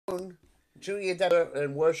Junior Debtor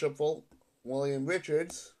and Worshipful William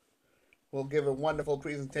Richards will give a wonderful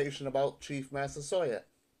presentation about Chief Massasoit.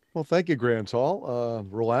 Well, thank you, Grantall.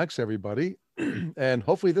 Relax, everybody, and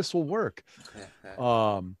hopefully this will work.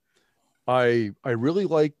 Um, I really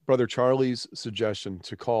like Brother Charlie's suggestion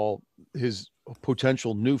to call his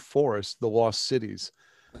potential new forest the Lost Cities,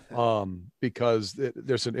 because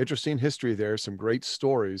there's an interesting history there, some great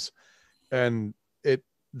stories, and it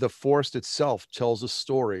the forest itself tells a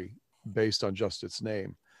story based on just its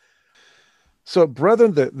name. So,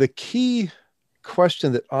 brethren, the key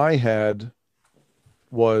question that I had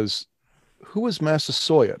was, who is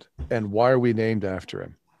Massasoit and why are we named after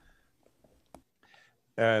him?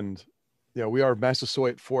 And we are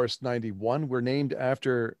Massasoit Forest 91. We're named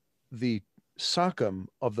after the Sachem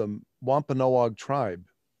of the Wampanoag tribe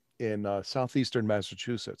in southeastern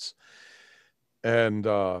Massachusetts. And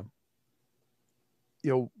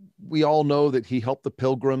we all know that he helped the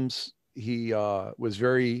Pilgrims. He was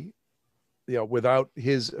very, without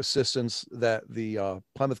his assistance, that the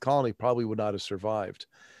Plymouth colony probably would not have survived.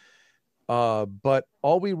 But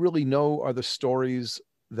all we really know are the stories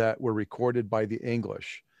that were recorded by the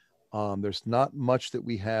English. There's not much that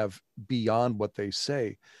we have beyond what they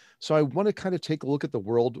say. So I want to kind of take a look at the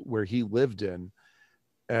world where he lived in,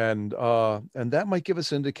 and that might give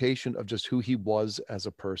us an indication of just who he was as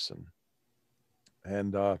a person.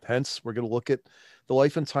 And hence, we're going to look at the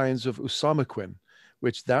life and times of Ousamequin,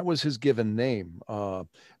 which that was his given name.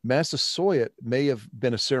 Massasoit may have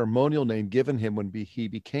been a ceremonial name given him when he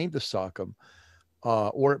became the Sachem,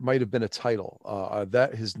 or it might have been a title.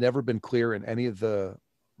 That has never been clear in any of the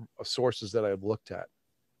sources that I've looked at.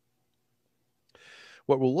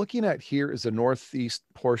 What we're looking at here is the northeast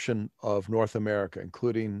portion of North America,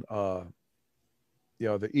 including the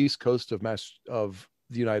east coast of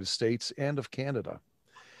the United States and of Canada.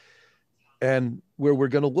 And where we're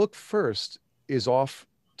going to look first is off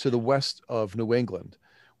to the west of New England,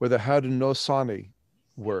 where the Haudenosaunee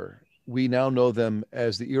were. We now know them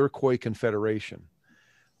as the Iroquois Confederation.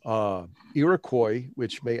 Iroquois,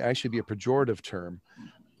 which may actually be a pejorative term,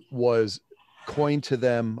 was coined to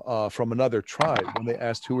them from another tribe when they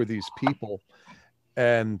asked who are these people,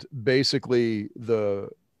 and basically the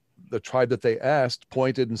tribe that they asked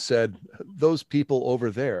pointed and said, those people over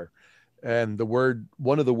there. And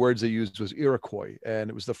one of the words they used was Iroquois, and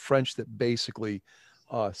it was the French that basically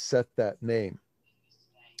set that name.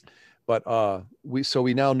 But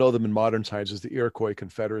we now know them in modern times as the Iroquois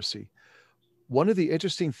Confederacy. One of the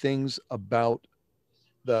interesting things about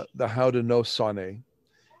the Haudenosaunee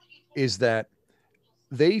is that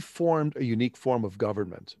they formed a unique form of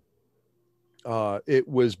government. It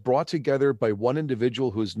was brought together by one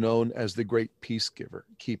individual who is known as the Great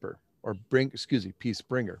Keeper, or Peace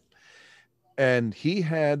Bringer. And he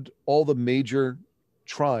had all the major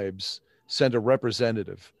tribes send a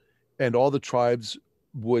representative, and all the tribes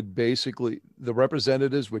the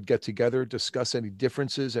representatives would get together, discuss any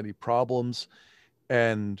differences, any problems.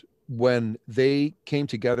 And when they came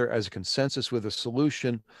together as a consensus with a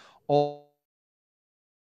solution, all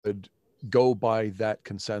would go by that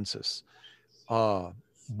consensus. Uh,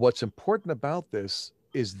 what's important about this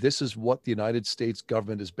is what the United States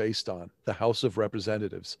government is based on, the House of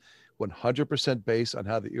Representatives, 100% based on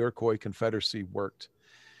how the Iroquois Confederacy worked.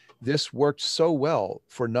 This worked so well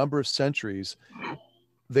for a number of centuries,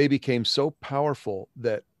 they became so powerful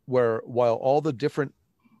that while all the different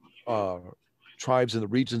uh, tribes in the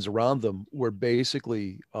regions around them were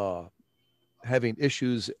basically having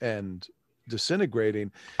issues and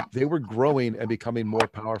disintegrating, they were growing and becoming more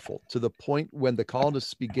powerful to the point when the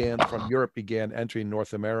colonists from Europe began entering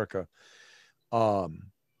North America. Um,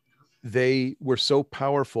 they were so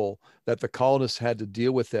powerful that the colonists had to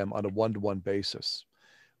deal with them on a one-to-one basis.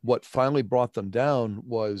 What finally brought them down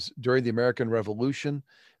was during the American Revolution,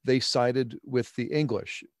 they sided with the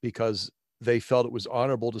English because they felt it was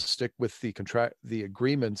honorable to stick with the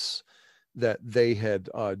agreements that they had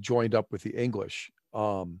joined up with the English.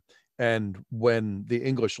 And when the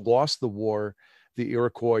English lost the war, the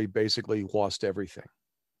Iroquois basically lost everything.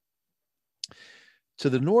 To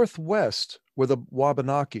the northwest were the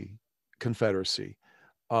Wabanaki Confederacy.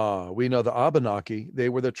 We know the Abenaki, they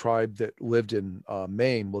were the tribe that lived in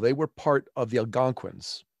Maine. Well, they were part of the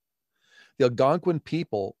Algonquins. The Algonquin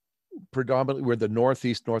people predominantly were the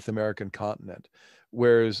northeast North American continent,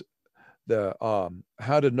 whereas the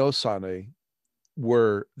Haudenosaunee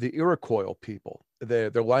were the Iroquois people.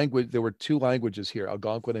 Their language, there were two languages here,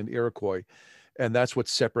 Algonquin and Iroquois, and that's what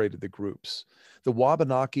separated the groups. The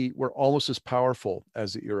Wabanaki were almost as powerful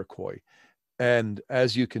as the Iroquois. And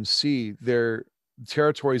as you can see, their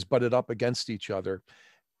territories butted up against each other.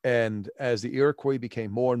 And as the Iroquois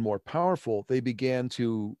became more and more powerful, they began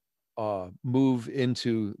to move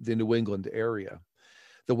into the New England area.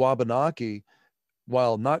 The Wabanaki,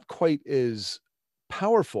 while not quite as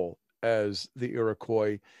powerful as the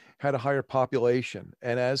Iroquois, had a higher population.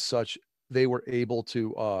 And as such, they were able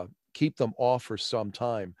to keep them off for some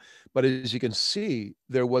time. But as you can see,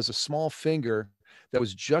 there was a small finger that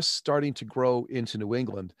was just starting to grow into New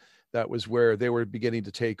England. That was where they were beginning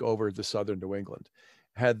to take over the southern New England.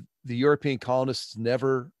 Had the European colonists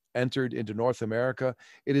never entered into North America,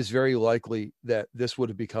 it is very likely that this would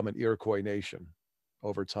have become an Iroquois nation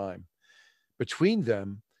over time. Between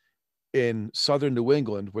them, in southern New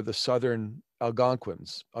England, were the southern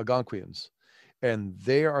Algonquians, and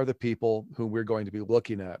they are the people whom we're going to be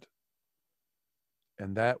looking at.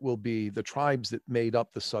 And that will be the tribes that made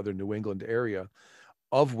up the southern New England area,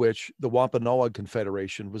 of which the Wampanoag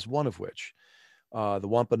Confederation was one of which. The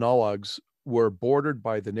Wampanoags were bordered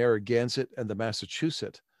by the Narragansett and the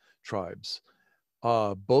Massachusetts tribes.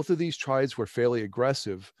 Both of these tribes were fairly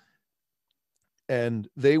aggressive, and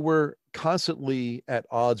they were constantly at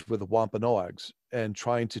odds with the Wampanoags and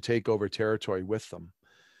trying to take over territory with them.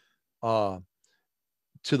 Uh,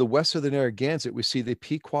 to the west of the Narragansett, we see the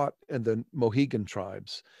Pequot and the Mohegan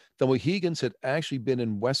tribes. The Mohegans had actually been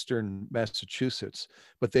in western Massachusetts,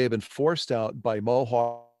 but they had been forced out by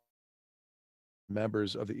Mohawk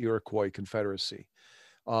members of the Iroquois Confederacy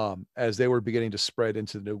as they were beginning to spread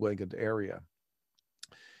into the New England area.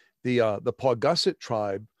 The Paugussett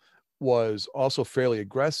tribe was also fairly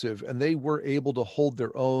aggressive, and they were able to hold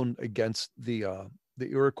their own against the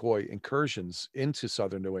Iroquois incursions into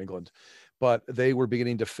southern New England, but they were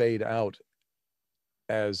beginning to fade out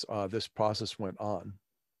as this process went on.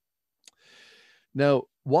 Now,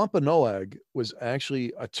 Wampanoag was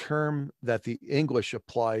actually a term that the English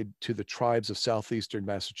applied to the tribes of southeastern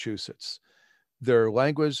Massachusetts. Their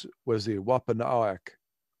language was the Wampanoag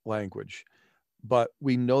language, but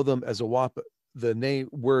we know them as the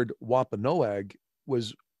word Wampanoag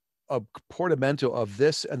was a portmanteau of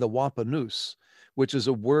this and the Wampanoose, which is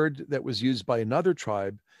a word that was used by another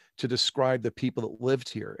tribe to describe the people that lived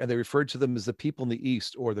here. And they referred to them as the people in the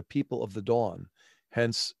East or the people of the dawn.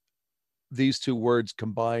 Hence, these two words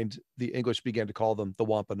combined, the English began to call them the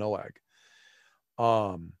Wampanoag.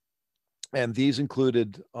 And these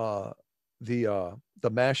included the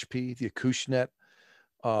Mashpee, the Acushnet,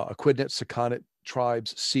 Aquidnet, Sakonnet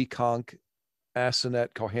tribes, Seekonk,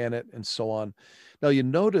 Assinet, Kohanet, and so on. Now you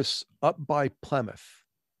notice up by Plymouth,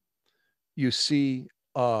 you see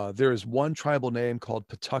there is one tribal name called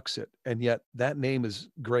Patuxet, and yet that name is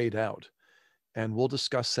grayed out. And we'll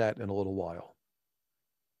discuss that in a little while.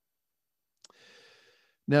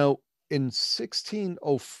 Now, in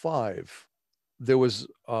 1605, there was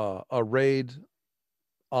a raid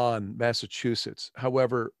on Massachusetts.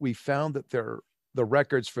 However, we found that the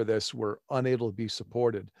records for this were unable to be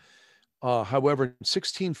supported. However, in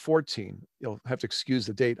 1614, you'll have to excuse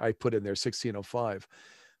the date I put in there, 1605.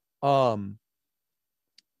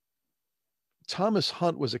 Thomas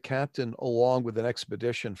Hunt was a captain along with an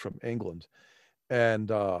expedition from England. And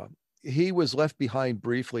he was left behind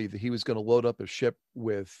briefly that he was going to load up a ship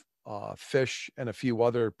with fish and a few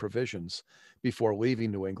other provisions before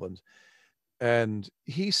leaving New England. And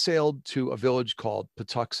he sailed to a village called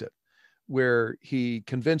Patuxet, where he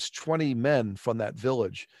convinced 20 men from that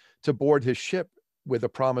village to board his ship with a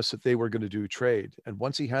promise that they were going to do trade. And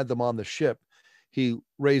once he had them on the ship, he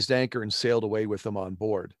raised anchor and sailed away with them on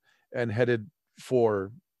board and headed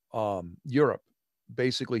for Europe,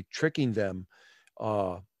 basically tricking them.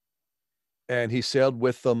 And he sailed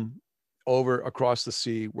with them over across the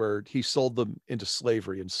sea, where he sold them into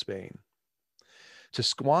slavery in Spain.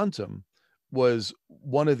 Tisquantum was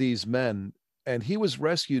one of these men, and he was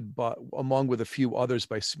rescued along with a few others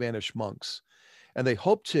by Spanish monks. And they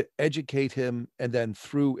hoped to educate him and then,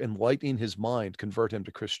 through enlightening his mind, convert him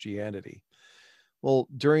to Christianity. Well,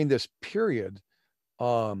 during this period,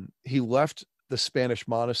 he left the Spanish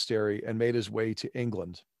monastery and made his way to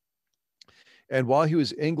England. And while he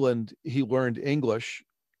was in England, he learned English,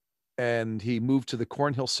 and he moved to the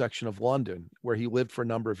Cornhill section of London, where he lived for a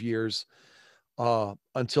number of years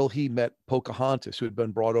until he met Pocahontas, who had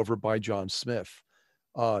been brought over by John Smith.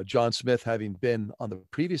 John Smith, having been on the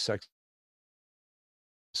previous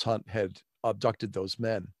Hunt, had abducted those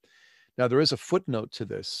men. Now, there is a footnote to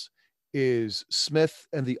this, is Smith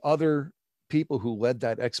and the other people who led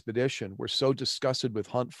that expedition were so disgusted with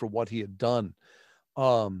Hunt for what he had done.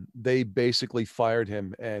 They basically fired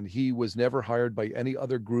him, and he was never hired by any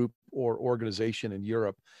other group or organization in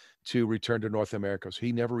Europe to return to North America. So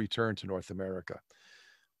he never returned to North America.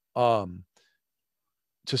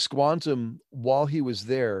 Tisquantum, while he was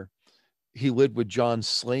there, he lived with John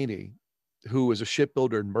Slaney, who was a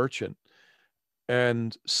shipbuilder and merchant.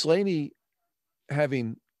 And Slaney,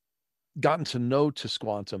 having gotten to know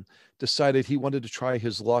Tisquantum, decided he wanted to try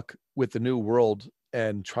his luck with the New World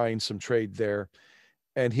and trying some trade there.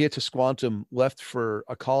 And he at Tisquantum left for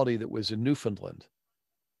a colony that was in Newfoundland.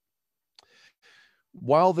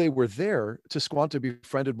 While they were there, Tisquantum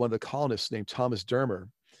befriended one of the colonists named Thomas Dermer,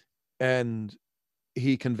 and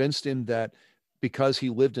he convinced him that because he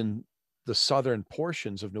lived in the southern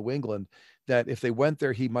portions of New England, that if they went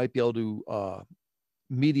there, he might be able to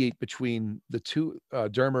mediate between the two,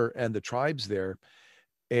 Dermer and the tribes there,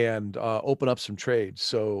 and open up some trade.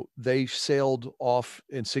 So they sailed off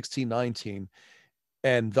in 1619.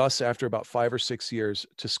 And thus, after about 5 or 6 years,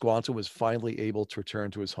 Tisquantum was finally able to return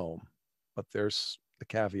to his home. But there's a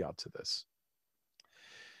caveat to this.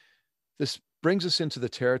 This brings us into the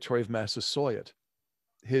territory of Massasoit.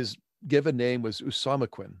 His given name was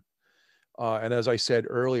Ousamequin. And as I said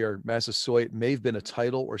earlier, Massasoit may have been a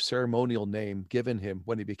title or ceremonial name given him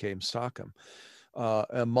when he became Sachem.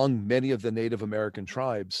 Among many of the Native American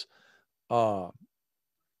tribes,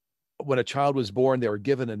 when a child was born, they were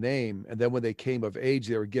given a name. And then when they came of age,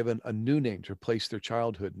 they were given a new name to replace their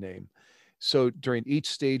childhood name. So during each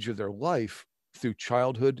stage of their life, through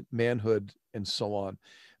childhood, manhood, and so on,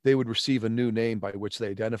 they would receive a new name by which they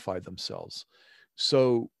identified themselves.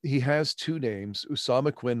 So he has two names.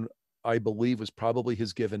 Ousamequin, I believe, was probably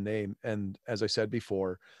his given name. And as I said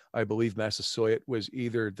before, I believe Massasoit was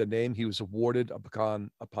either the name he was awarded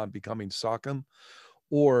upon becoming Sachem,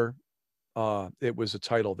 or it was a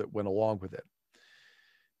title that went along with it.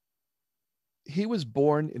 He was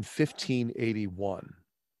born in 1581.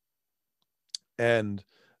 And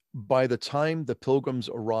by the time the Pilgrims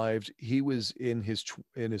arrived, he was in his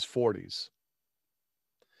 40s.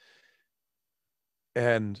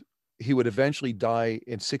 And he would eventually die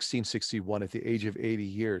in 1661 at the age of 80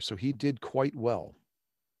 years. So he did quite well.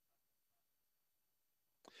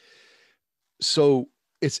 So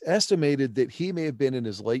it's estimated that he may have been in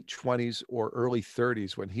his late 20s or early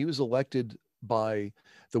 30s when he was elected by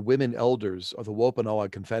the women elders of the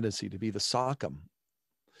Wampanoag Confederacy to be the Sachem.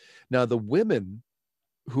 Now, the women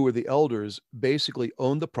who were the elders basically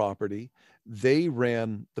owned the property. They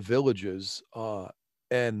ran the villages,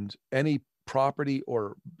 and any property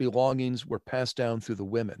or belongings were passed down through the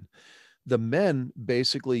women. The men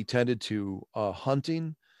basically tended to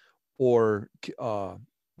hunting or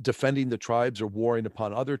defending the tribes or warring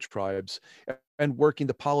upon other tribes and working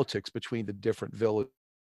the politics between the different villages.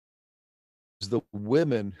 The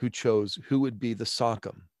women who chose who would be the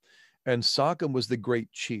Sachem. And Sachem was the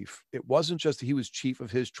great chief. It wasn't just that he was chief of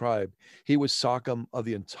his tribe, he was Sachem of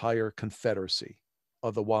the entire confederacy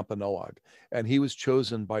of the Wampanoag. And he was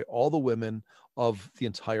chosen by all the women of the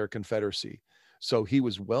entire confederacy. So he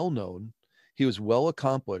was well known, he was well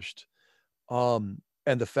accomplished. And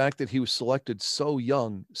the fact that he was selected so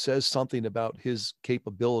young says something about his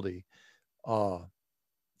capability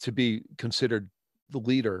to be considered the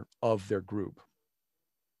leader of their group.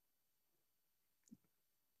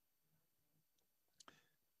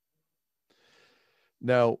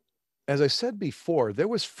 Now, as I said before, there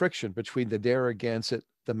was friction between the Narragansett,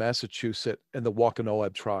 the Massachusetts, and the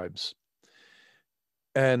Wampanoag tribes.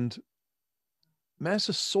 And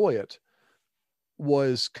Massasoit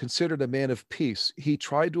was considered a man of peace. He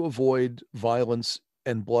tried to avoid violence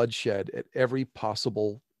and bloodshed at every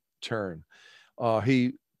possible turn.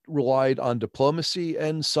 He relied on diplomacy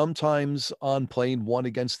and sometimes on playing one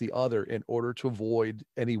against the other in order to avoid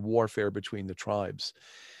any warfare between the tribes.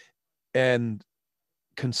 And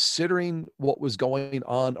considering what was going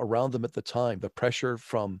on around them at the time, the pressure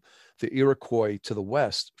from the Iroquois to the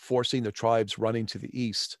west, forcing the tribes running to the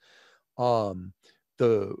east,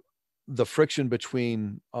 the friction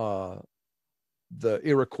between the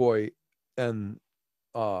Iroquois and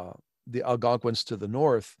the Algonquins to the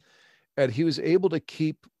north, and he was able to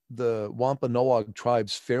keep the Wampanoag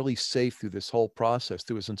tribes fairly safe through this whole process,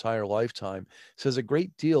 through his entire lifetime, says a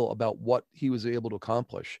great deal about what he was able to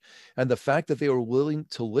accomplish. And the fact that they were willing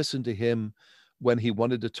to listen to him when he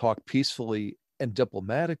wanted to talk peacefully and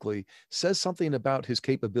diplomatically says something about his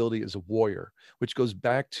capability as a warrior, which goes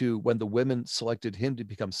back to when the women selected him to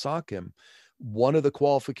become Sachem. One of the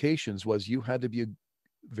qualifications was you had to be a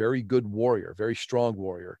very good warrior, very strong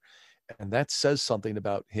warrior. And that says something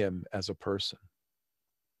about him as a person.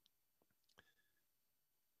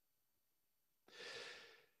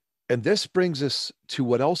 And this brings us to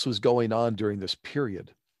what else was going on during this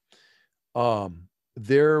period.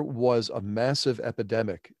 There was a massive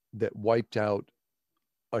epidemic that wiped out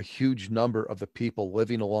a huge number of the people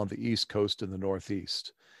living along the East Coast and the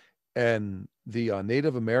Northeast. And the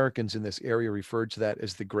Native Americans in this area referred to that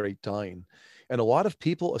as the Great Dying. And a lot of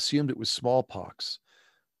people assumed it was smallpox.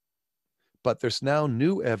 But there's now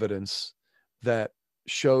new evidence that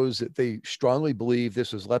shows that they strongly believe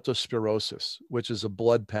this was leptospirosis, which is a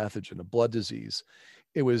blood pathogen, a blood disease.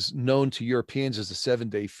 It was known to Europeans as a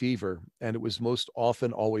 7-day fever, and it was most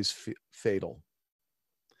often always fatal.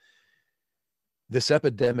 This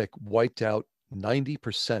epidemic wiped out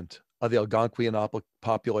 90% of the Algonquian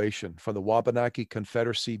population from the Wabanaki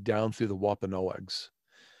Confederacy down through the Wampanoags.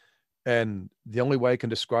 And the only way I can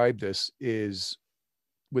describe this is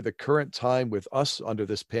with the current time with us under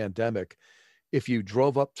this pandemic, if you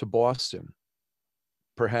drove up to Boston,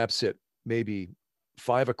 perhaps at maybe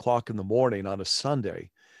 5 o'clock in the morning on a Sunday,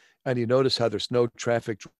 and you notice how there's no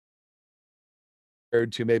traffic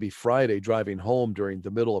compared to maybe Friday driving home during the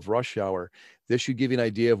middle of rush hour, this should give you an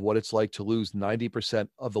idea of what it's like to lose 90%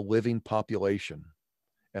 of the living population.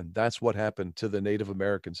 And that's what happened to the Native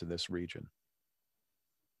Americans in this region.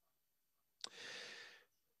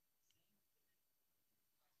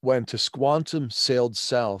 When Tisquantum sailed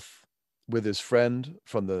south with his friend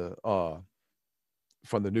from the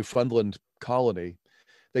Newfoundland colony,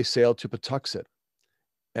 they sailed to Patuxet.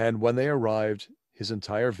 And when they arrived, his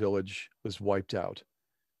entire village was wiped out.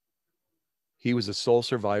 He was the sole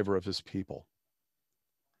survivor of his people.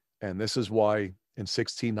 And this is why in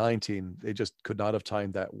 1619, they just could not have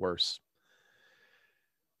timed that worse.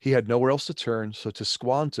 He had nowhere else to turn, so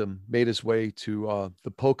Tisquantum made his way to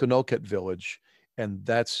the Pokanoket village, and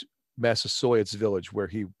that's Massasoit's village where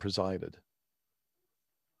he presided.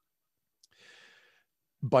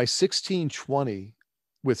 By 1620,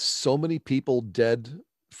 with so many people dead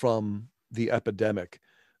from the epidemic,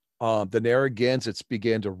 the Narragansetts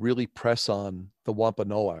began to really press on the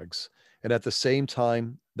Wampanoags. And at the same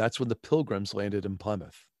time, that's when the Pilgrims landed in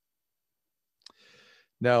Plymouth.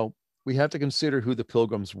 Now, we have to consider who the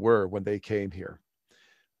Pilgrims were when they came here.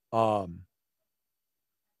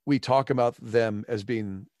 We talk about them as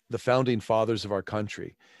being the founding fathers of our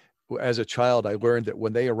country. As a child, I learned that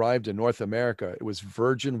when they arrived in North America, it was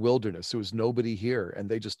virgin wilderness. There was nobody here, and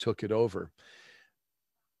they just took it over.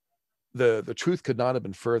 The truth could not have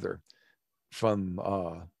been further from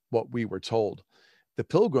what we were told. The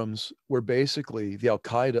Pilgrims were basically the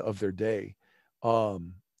Al-Qaeda of their day.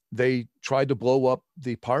 They tried to blow up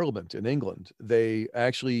the Parliament in England. They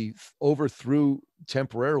actually overthrew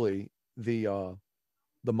temporarily the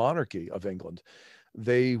monarchy of England.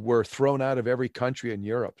 They were thrown out of every country in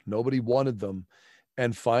Europe. Nobody wanted them.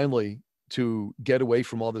 And finally, to get away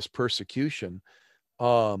from all this persecution,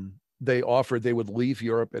 they offered they would leave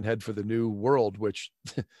Europe and head for the New World, which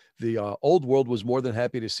the old world was more than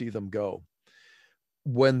happy to see them go.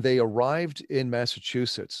 When they arrived in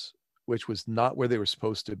Massachusetts, which was not where they were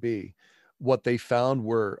supposed to be, what they found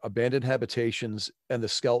were abandoned habitations and the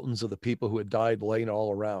skeletons of the people who had died laying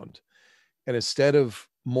all around. And instead of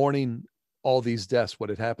mourning all these deaths, what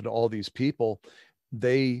had happened to all these people,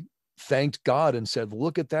 they thanked God and said,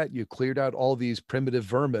 look at that. You cleared out all these primitive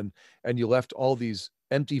vermin and you left all these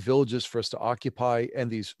empty villages for us to occupy and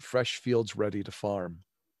these fresh fields ready to farm.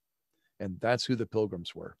 And that's who the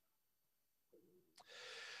Pilgrims were.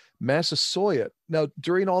 Massasoit. Now,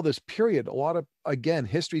 during all this period, again,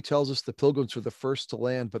 history tells us the Pilgrims were the first to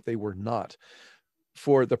land, but they were not.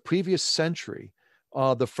 For the previous century,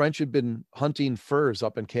 the French had been hunting furs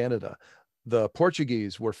up in Canada. The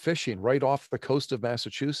Portuguese were fishing right off the coast of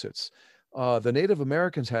Massachusetts. The Native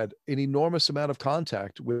Americans had an enormous amount of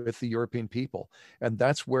contact with the European people. And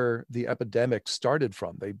that's where the epidemic started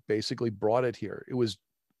from. They basically brought it here.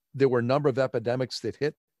 There were a number of epidemics that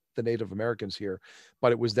hit the Native Americans here,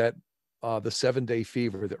 but it was that the 7-day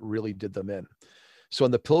fever that really did them in. So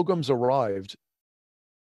when the Pilgrims arrived,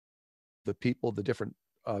 the people, the different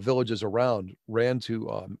villages around ran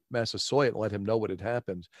to Massasoit and let him know what had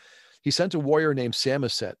happened. He sent a warrior named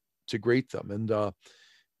Samoset to greet them. And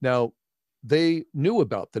now they knew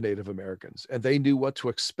about the Native Americans and they knew what to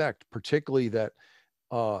expect, particularly that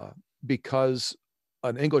because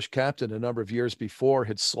an English captain a number of years before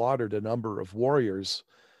had slaughtered a number of warriors,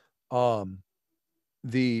 rather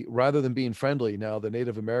than being friendly, now the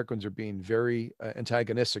Native Americans are being very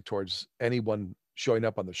antagonistic towards anyone showing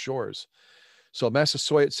up on the shores. So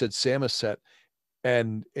Massasoit said Samoset,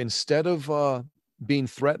 and instead of being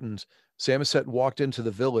threatened, Samoset walked into the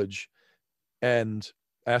village and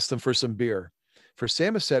asked them for some beer. For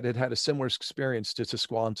Samoset had had a similar experience to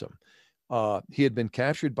Tisquantum. He had been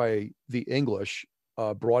captured by the English,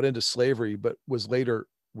 brought into slavery, but was later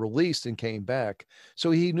released and came back.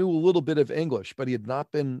 So he knew a little bit of English, but he had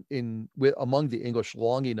not been among the English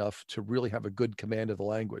long enough to really have a good command of the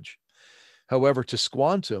language. However, to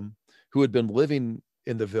Squantum, who had been living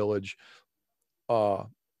in the village, uh,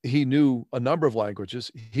 he knew a number of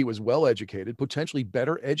languages. He was well educated, potentially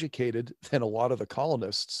better educated than a lot of the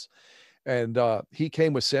colonists. And he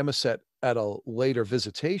came with Samoset at a later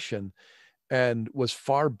visitation and was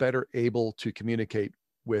far better able to communicate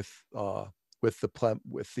with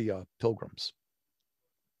the pilgrims.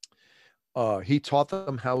 He taught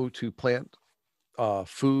them how to plant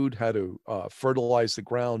food, how to fertilize the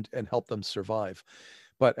ground, and help them survive.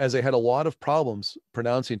 But as they had a lot of problems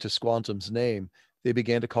pronouncing Tisquantum's name, they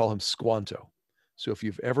began to call him Squanto. So if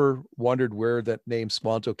you've ever wondered where that name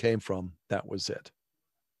Squanto came from, that was it.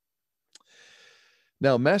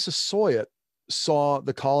 Now, Massasoit saw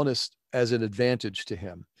the colonists as an advantage to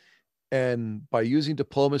him. And by using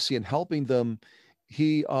diplomacy and helping them,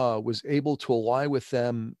 he was able to ally with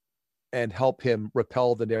them and help him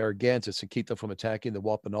repel the Narragansetts and keep them from attacking the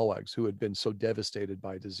Wampanoags, who had been so devastated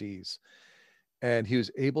by disease. And he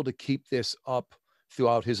was able to keep this up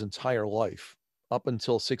throughout his entire life, up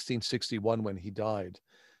until 1661 when he died.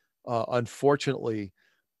 Unfortunately,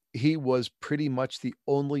 he was pretty much the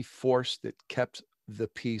only force that kept the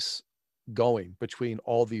peace going between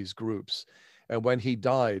all these groups. And when he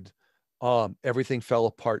died, everything fell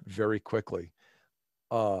apart very quickly.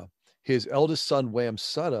 His eldest son,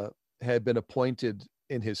 Wamsutta, had been appointed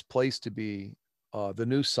in his place to be the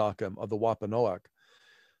new Sachem of the Wampanoag.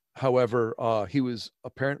 However, he was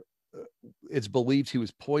apparent. It's believed he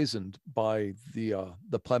was poisoned by the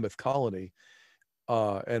Plymouth colony,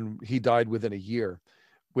 and he died within a year,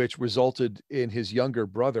 which resulted in his younger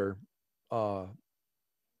brother,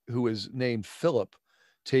 who was named Philip,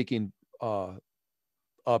 taking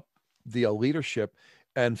up the leadership,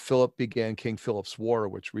 and Philip began King Philip's War,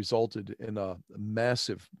 which resulted in a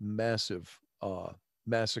massive, massive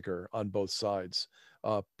massacre on both sides,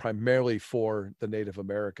 primarily for the Native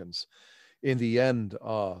Americans. In the end,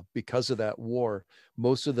 because of that war,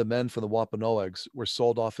 most of the men from the Wampanoags were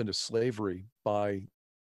sold off into slavery by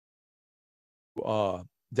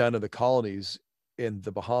down in the colonies in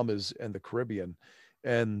the Bahamas and the Caribbean.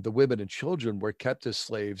 And the women and children were kept as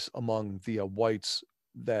slaves among the whites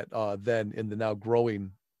that then in the now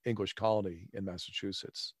growing English colony in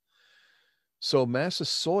Massachusetts. So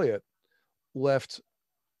Massasoit left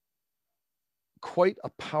quite a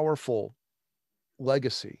powerful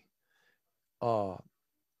legacy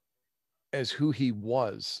as who he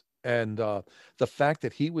was. And the fact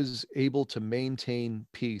that he was able to maintain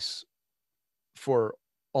peace for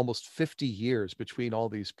almost 50 years between all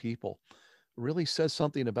these people really says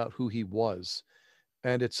something about who he was.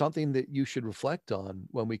 And it's something that you should reflect on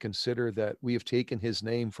when we consider that we have taken his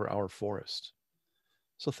name for our forest.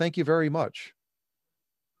 So thank you very much.